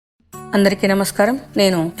అందరికీ నమస్కారం.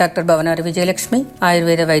 నేను డాక్టర్ భవనారి విజయలక్ష్మి,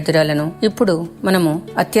 ఆయుర్వేద వైద్యురాలను. ఇప్పుడు మనము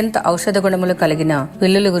అత్యంత ఔషధ గుణములు కలిగిన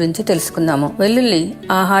వెల్లుల్లి గురించి తెలుసుకుందాము. వెల్లుల్లి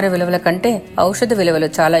ఆహార విలువల కంటే ఔషధ విలువలు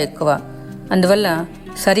చాలా ఎక్కువ. అందువల్ల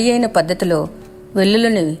సరి అయిన పద్ధతిలో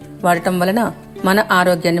వెల్లుల్లిని వాడటం వలన మన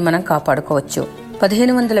ఆరోగ్యాన్ని మనం కాపాడుకోవచ్చు.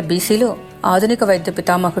 1500 BCలో ఆధునిక వైద్య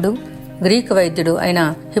పితామహుడు, గ్రీక్ వైద్యుడు అయిన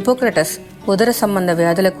హిపోక్రటస్ ఉదర సంబంధ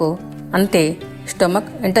వ్యాధులకు, అంటే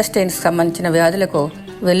స్టొమక్, ఇంటెస్టైన్స్ సంబంధించిన వ్యాధులకు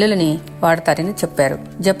వెల్లుల్లిని వాడతారని చెప్పారు.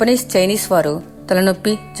 జపనీస్, చైనీస్ వారు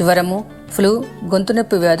తలనొప్పి, జ్వరము, ఫ్లూ, గొంతు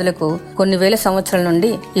నొప్పి వ్యాధులకు కొన్ని వేల సంవత్సరాల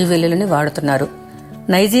నుండి ఈ వెల్లుల్లిని వాడుతున్నారు.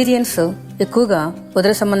 నైజీరియన్స్ ఎక్కువగా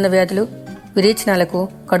ఉదర సంబంధ వ్యాధులు, విరేచనాలకు,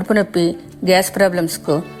 కడుపు నొప్పి, గ్యాస్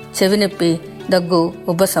ప్రాబ్లమ్స్కు, చెవి నొప్పి, దగ్గు,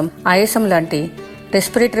 ఉబ్బసం, ఆయాసం లాంటి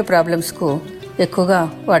రెస్పిరేటరీ ప్రాబ్లమ్స్కు ఎక్కువగా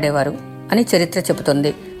వాడేవారు అని చరిత్ర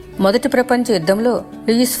చెబుతుంది. మొదటి ప్రపంచ యుద్ధంలో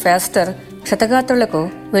లూయిస్ పాస్టర్ క్షతగాత్రులకు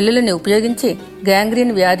వెల్లుల్లిని ఉపయోగించి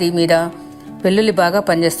గ్యాంగ్రీన్ వ్యాధి మీద వెల్లుల్లి బాగా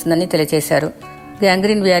పనిచేస్తుందని తెలియజేశారు.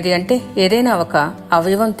 గ్యాంగ్రీన్ వ్యాధి అంటే ఏదైనా ఒక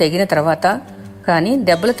అవయవం తెగిన తర్వాత కానీ,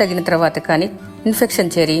 దెబ్బలు తగిన తర్వాత కానీ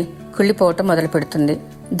ఇన్ఫెక్షన్ చేరి కుళ్ళిపోవటం మొదలు పెడుతుంది.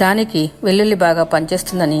 దానికి వెల్లుల్లి బాగా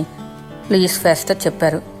పనిచేస్తుందని లూయిస్ పాస్టర్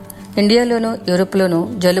చెప్పారు. ఇండియాలోను, యూరోప్లోను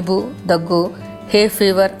జలుబు, దగ్గు, హే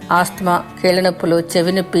ఫీవర్, ఆస్తమా, కీళ్లనొప్పులు,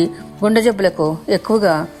 చెవి నొప్పి, గుండె జబ్బులకు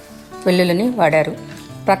ఎక్కువగా వెల్లుల్లిని వాడారు.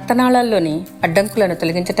 రక్తనాళాల్లోని అడ్డంకులను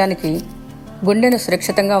తొలగించటానికి, గుండెను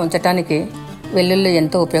సురక్షితంగా ఉంచటానికి వెల్లుల్లి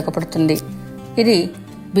ఎంతో ఉపయోగపడుతుంది. ఇది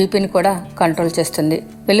బీపీని కూడా కంట్రోల్ చేస్తుంది.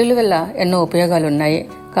 వెల్లుల్లి వల్ల ఎన్నో ఉపయోగాలు ఉన్నాయి.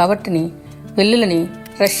 కాబట్టి వెల్లుల్లిని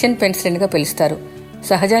రష్యన్ పెన్సిలిన్గా పిలుస్తారు.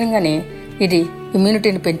 సహజంగానే ఇది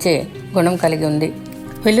ఇమ్యూనిటీని పెంచే గుణం కలిగి ఉంది.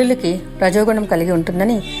 వెల్లుల్లికి రజోగుణం కలిగి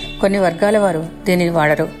ఉంటుందని కొన్ని వర్గాల వారు దీనిని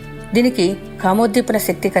వాడరు. దీనికి కామోద్దీపన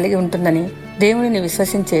శక్తి కలిగి ఉంటుందని దేవునిని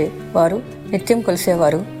విశ్వసించే వారు, నిత్యం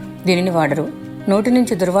కొలిసేవారు దీనిని వాడరు. నోటి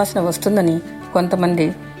నుంచి దుర్వాసన వస్తుందని కొంతమంది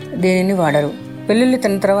దీనిని వాడరు. వెల్లుల్లి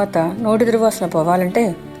తిన్న తర్వాత నోటి దుర్వాసన పోవాలంటే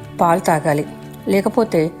పాలు తాగాలి,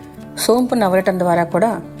 లేకపోతే సోంపు నవలటం ద్వారా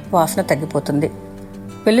కూడా వాసన తగ్గిపోతుంది.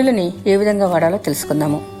 వెల్లుల్లిని ఏ విధంగా వాడాలో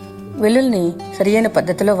తెలుసుకుందాము. వెల్లుల్లిని సరియైన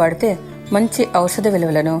పద్ధతిలో వాడితే మంచి ఔషధ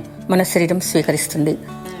విలువలను మన శరీరం స్వీకరిస్తుంది.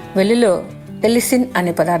 వెల్లుల్లిలో ఎల్లిసిన్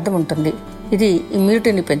అనే పదార్థం ఉంటుంది. ఇది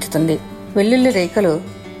ఇమ్యూనిటీని పెంచుతుంది. వెల్లుల్లి రేఖలు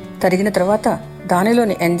తరిగిన తర్వాత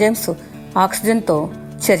దానిలోని ఎంజైమ్స్ ఆక్సిజన్తో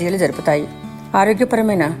చర్యలు జరుపుతాయి.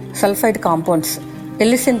 ఆరోగ్యపరమైన సల్ఫైడ్ కాంపౌండ్స్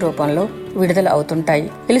ఎల్లిసిన్ రూపంలో విడుదల అవుతుంటాయి.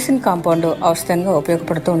 ఎల్లిసిన్ కాంపౌండ్ ఔషధంగా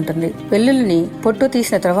ఉపయోగపడుతూ ఉంటుంది. వెల్లుల్లిని పొట్టు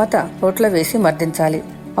తీసిన తర్వాత రోట్లో వేసి మర్దించాలి.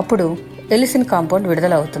 అప్పుడు ఎల్లిసిన్ కాంపౌండ్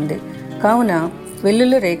విడుదల అవుతుంది. కావున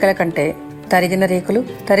వెల్లుల్లి రేఖల కంటే తరిగిన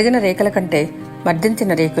రేఖల కంటే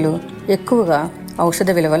మర్దించిన రేకులు ఎక్కువగా ఔషధ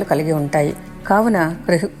విలువలు కలిగి ఉంటాయి. కావున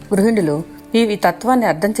గృహిణులు ఈ తత్వాన్ని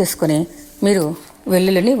అర్థం చేసుకుని మీరు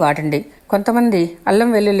వెల్లుల్లిని వాడండి. కొంతమంది అల్లం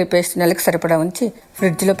వెల్లుల్లి పేస్ట్ నెలకు సరిపడా ఉంచి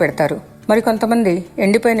ఫ్రిడ్జ్లో పెడతారు. మరి కొంతమంది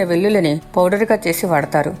ఎండిపోయిన వెల్లుల్లిని పౌడర్గా చేసి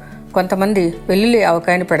వాడతారు. కొంతమంది వెల్లుల్లి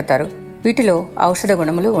ఆవకాయను పెడతారు. వీటిలో ఔషధ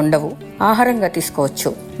గుణములు ఉండవు. ఆహారంగా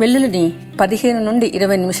తీసుకోవచ్చు. వెల్లుల్లిని 15 నుండి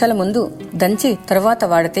 20 నిమిషాల ముందు దంచి తర్వాత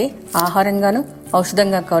వాడితే ఆహారంగాను,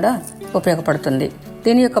 ఔషధంగా కూడా ఉపయోగపడుతుంది.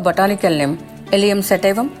 దీని యొక్క botanical name Allium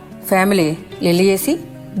sativum, family Liliaceae.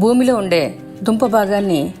 భూమిలో ఉండే దుంప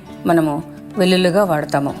భాగాన్ని మనము వెల్లుల్లిగా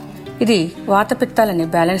వాడతాము. ఇది వాత పిత్తాలని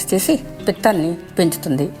బ్యాలెన్స్ చేసి పిత్తాన్ని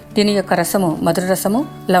పెంచుతుంది. దీని యొక్క రసము మధుర రసము,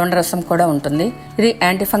 లవణ రసం కూడా ఉంటుంది. ఇది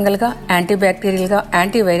యాంటీఫంగల్ గా, యాంటీ బ్యాక్టీరియల్ గా,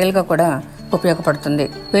 యాంటీవైరల్ గా కూడా ఉపయోగపడుతుంది.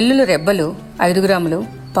 వెల్లుల్లి రెబ్బలు 5 గ్రాములు,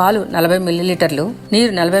 పాలు 40 మిల్లీలీటర్లు,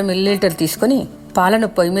 నీరు 40 మిల్లీలీటర్లు తీసుకుని పాలను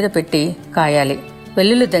పొయ్యి మీద పెట్టి కాయాలి.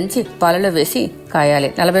 వెల్లుల్లి దంచి పాలలో వేసి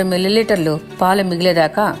కాయాలి. 40 మిల్లీలీటర్లు పాలు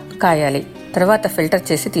మిగిలేదాకా కాయాలి. తర్వాత ఫిల్టర్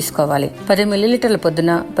చేసి తీసుకోవాలి. 10 మిల్లీలీటర్ల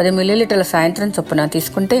పొద్దున, 10 మిల్లీలీటర్ల సాయంత్రం చొప్పున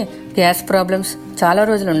తీసుకుంటే గ్యాస్ ప్రాబ్లమ్స్, చాలా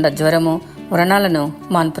రోజులుండ జ్వరము, వ్రణాలను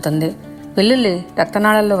మాన్పుతుంది. వెల్లుల్లి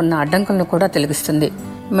రక్తనాళాల్లో ఉన్న అడ్డంకులను కూడా తొలగిస్తుంది.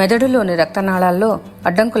 మెదడులోని రక్తనాళాల్లో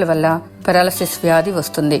అడ్డంకుల వల్ల పెరాలసిస్ వ్యాధి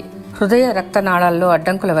వస్తుంది. హృదయ రక్తనాళాల్లో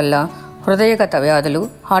అడ్డంకుల వల్ల హృదయగత వ్యాధులు,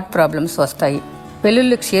 హార్ట్ ప్రాబ్లమ్స్ వస్తాయి.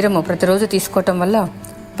 వెల్లుల్లి క్షీరము ప్రతిరోజు తీసుకోవటం వల్ల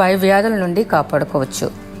పై వ్యాధుల నుండి కాపాడుకోవచ్చు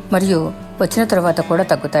మరియు వచ్చిన తర్వాత కూడా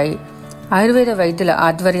తగ్గుతాయి. ఆయుర్వేద వైద్యుల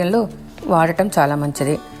ఆధ్వర్యంలో వాడటం చాలా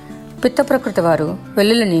మంచిది. పిత్త ప్రకృతి వారు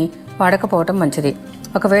వెల్లుల్లిని వాడకపోవటం మంచిది.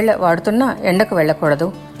 ఒకవేళ వాడుతున్నా ఎండకు వెళ్ళకూడదు.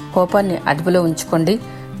 కోపాన్ని అదుపులో ఉంచుకోండి.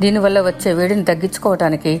 దీనివల్ల వచ్చే వేడిని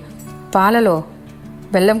తగ్గించుకోవటానికి పాలలో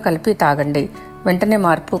బెల్లం కలిపి తాగండి. వెంటనే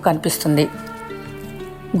మార్పు కనిపిస్తుంది.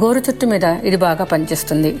 గోరు చుట్టు మీద ఇది బాగా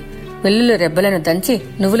పనిచేస్తుంది. వెల్లుల్లి రెబ్బలను దంచి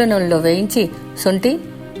నువ్వుల నూనెలో వేయించి శొంఠి,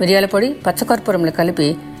 మిరియాల పొడి, పచ్చకర్పూరములు కలిపి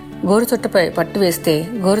గోరు చుట్టుపై పట్టు వేస్తే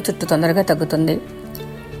గోరు చుట్టు తొందరగా తగ్గుతుంది.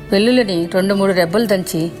 వెల్లుల్లిని 2-3 రెబ్బలు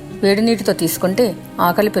దంచి వేడి నీటితో తీసుకుంటే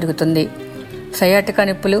ఆకలి పెరుగుతుంది. సయాటికా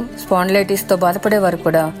నొప్పులు, స్పాండిలైటిస్తో బాధపడేవారు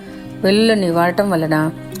కూడా వెల్లుల్లిని వాడటం వలన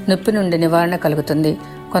నొప్పి నుండి నివారణ కలుగుతుంది.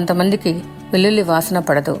 కొంతమందికి వెల్లుల్లి వాసన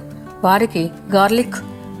పడదు. వారికి గార్లిక్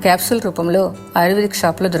క్యాప్సూల్ రూపంలో ఆయుర్వేదిక్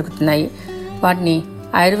షాపులో దొరుకుతున్నాయి. వాటిని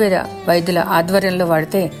ఆయుర్వేద వైద్యుల ఆధ్వర్యంలో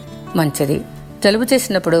వాడితే మంచిది. జలుబు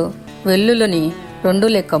చేసినప్పుడు వెల్లుల్లిని 2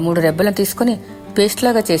 లేక 3 రెబ్బలను తీసుకుని పేస్ట్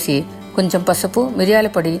లాగా చేసి కొంచెం పసుపు, మిరియాల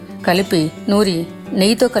పొడి కలిపి నూరి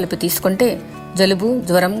నెయ్యితో కలిపి తీసుకుంటే జలుబు,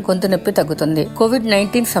 జ్వరం, గొంతు నొప్పి తగ్గుతుంది.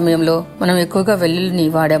 కోవిడ్-19 సమయంలో మనం ఎక్కువగా వెల్లుల్లిని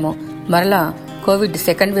వాడాము. మరలా కోవిడ్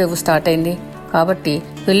సెకండ్ వేవ్ స్టార్ట్ అయింది కాబట్టి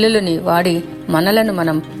వెల్లుల్లిని వాడి మనలను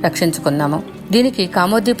మనం రక్షించుకున్నాము. దీనికి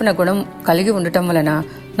కామోద్దీపన గుణం కలిగి ఉండటం వలన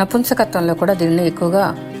నపుంసకత్వంలో కూడా దీనిని ఎక్కువగా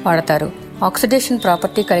వాడతారు. ఆక్సిడేషన్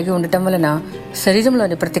ప్రాపర్టీ కలిగి ఉండటం వలన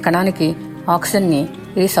శరీరంలోని ప్రతి కణానికి ఆక్సిజన్ని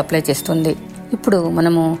ఇది సప్లై చేస్తుంది. ఇప్పుడు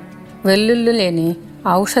మనము వెల్లుల్లి లేని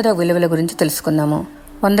ఔషధ విలువల గురించి తెలుసుకుందాము.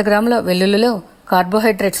 100 గ్రాముల వెల్లుల్లిలో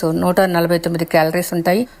కార్బోహైడ్రేట్స్ 149 క్యాలరీస్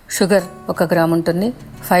ఉంటాయి. షుగర్ 1 గ్రామ్ ఉంటుంది.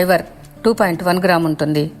 ఫైబర్ 2.1 గ్రామ్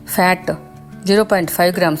ఉంటుంది. ఫ్యాట్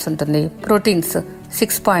 0.5 గ్రామ్స్ ఉంటుంది. ప్రోటీన్స్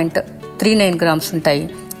 6.39 గ్రామ్స్ ఉంటాయి.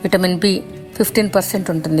 విటమిన్ బి 15%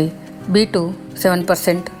 ఉంటుంది. B2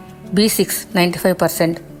 7%, B6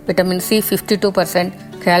 95%, vitamin C 52%,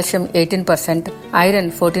 calcium 18%, iron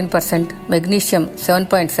 14%, magnesium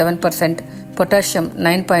 7.7%, potassium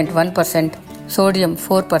 9.1%, sodium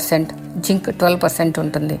 4%, zinc 12%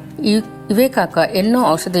 ఉంటుంది. ఇవే కాక ఎన్నో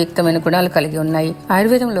ఔషధయుక్తమైన గుణాలు కలిగి ఉన్నాయి.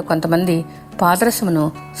 ఆయుర్వేదంలో కొంతమంది పాదరసమును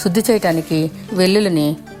శుద్ధి చేయడానికి వెల్లుల్లిని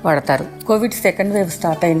వాడతారు. కోవిడ్ సెకండ్ వేవ్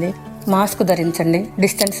స్టార్ట్ అయింది. మాస్క్ ధరించండి,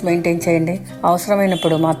 డిస్టెన్స్ మెయింటైన్ చేయండి,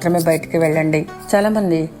 అవసరమైనప్పుడు మాత్రమే బయటికి వెళ్ళండి. చాలా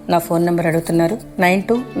మంది నా ఫోన్ నెంబర్ అడుగుతున్నారు.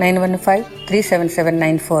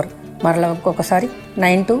 9291537794. మరలా ఇంకొకసారి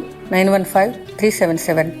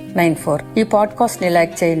 9291537794. ఈ పాడ్కాస్ట్ ని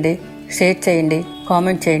లైక్ చేయండి, షేర్ చేయండి,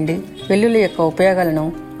 కామెంట్ చేయండి. వెల్లుల్లి యొక్క ఉపయోగాలను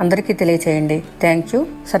అందరికీ తెలియచేయండి. Thank you.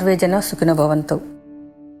 సర్వేజన సుఖినో భవంతు.